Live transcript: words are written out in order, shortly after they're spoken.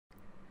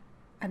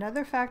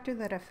Another factor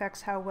that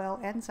affects how well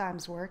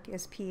enzymes work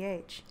is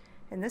pH.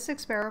 In this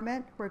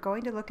experiment, we're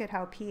going to look at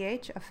how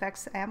pH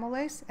affects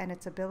amylase and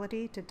its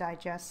ability to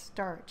digest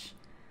starch.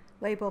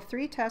 Label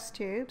 3 test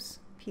tubes,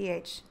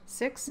 pH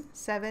 6,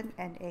 7,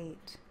 and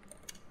 8.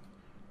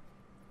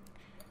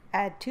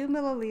 Add 2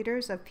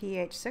 milliliters of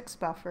pH 6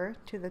 buffer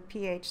to the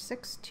pH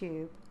 6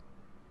 tube.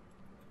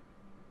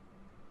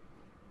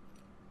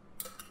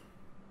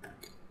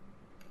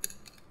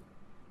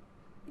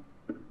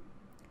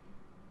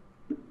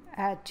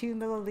 Add 2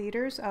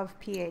 milliliters of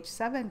pH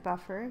 7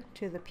 buffer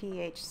to the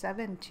pH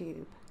 7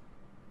 tube.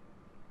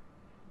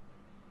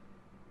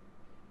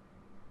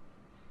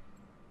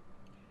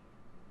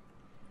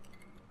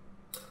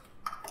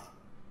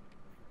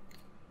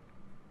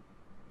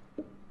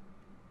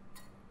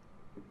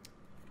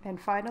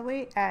 And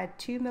finally, add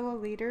 2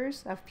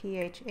 milliliters of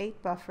pH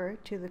 8 buffer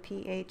to the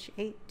pH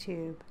 8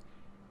 tube.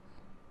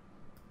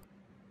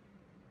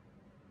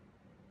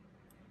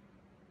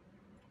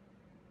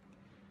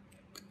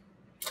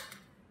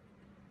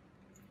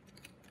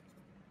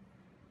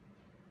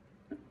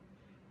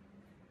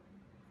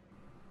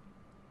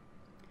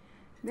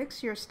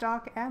 Mix your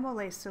stock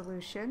amylase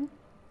solution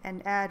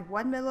and add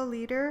 1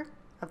 milliliter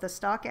of the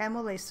stock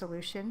amylase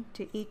solution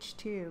to each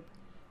tube.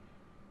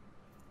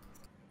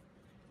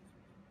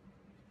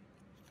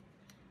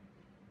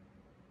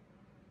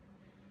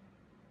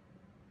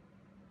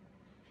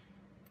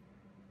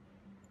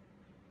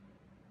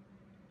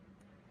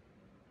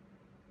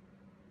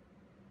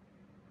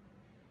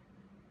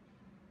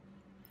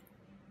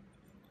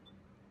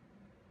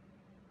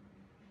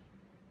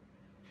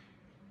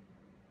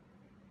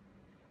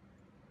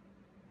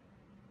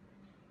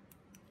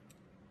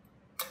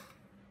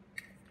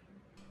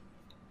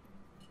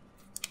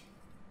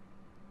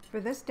 For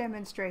this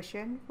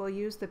demonstration, we'll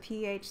use the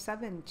pH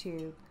 7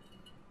 tube.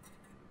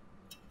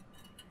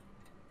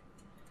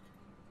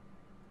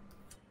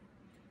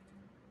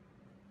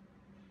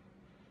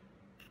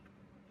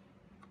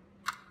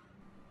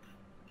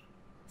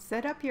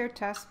 Set up your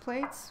test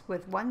plates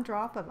with 1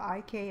 drop of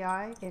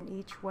IKI in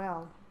each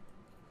well.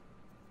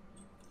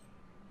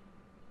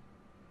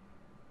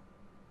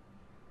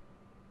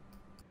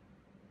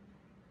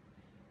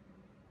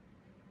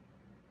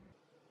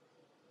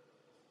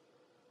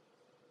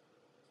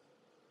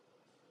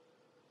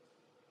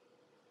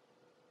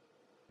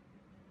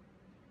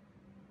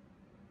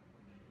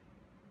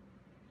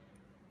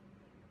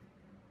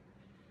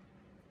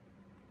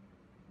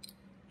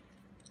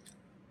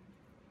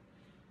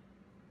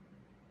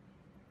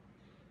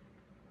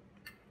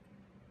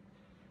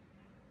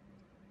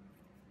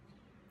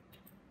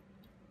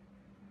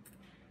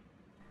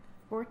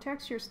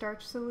 Vortex your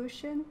starch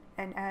solution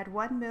and add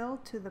 1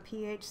 ml to the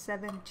pH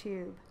 7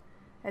 tube.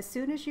 As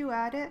soon as you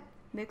add it,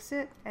 mix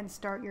it and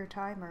start your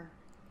timer.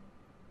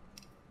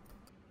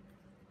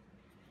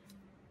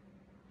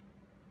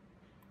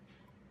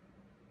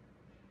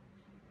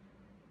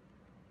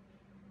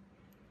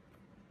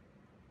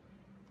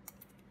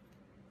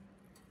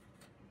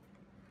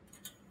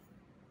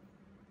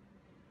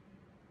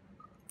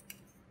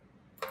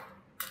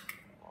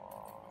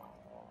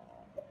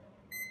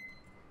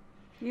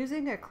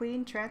 Using a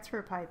clean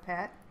transfer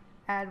pipette,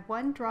 add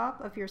 1 drop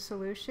of your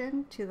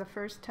solution to the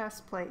first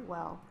test plate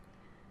well.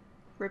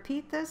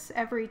 Repeat this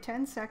every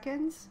 10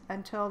 seconds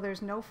until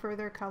there's no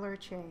further color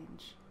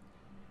change.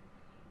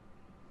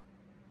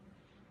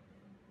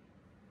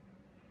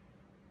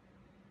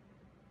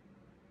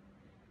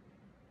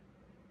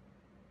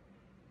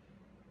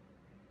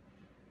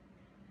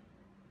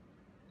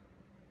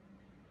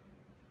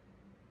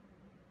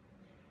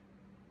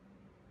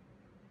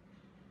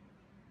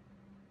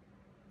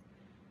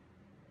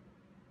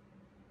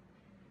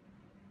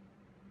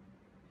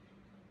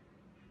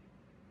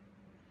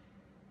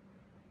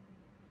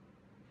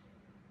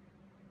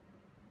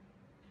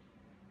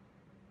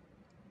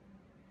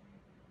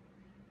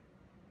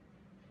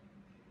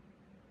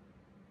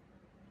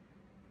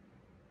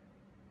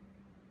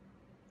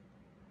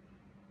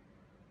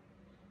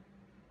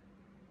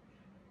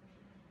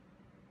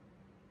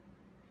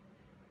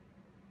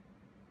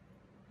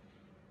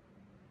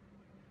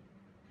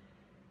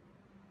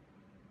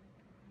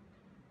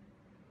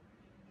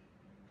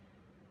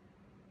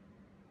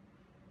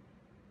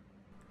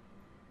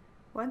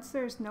 Once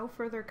there's no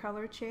further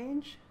color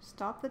change,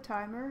 stop the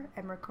timer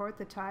and record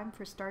the time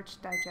for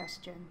starch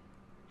digestion.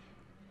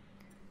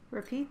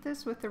 Repeat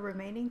this with the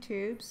remaining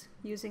tubes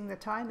using the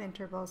time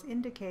intervals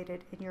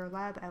indicated in your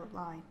lab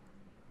outline.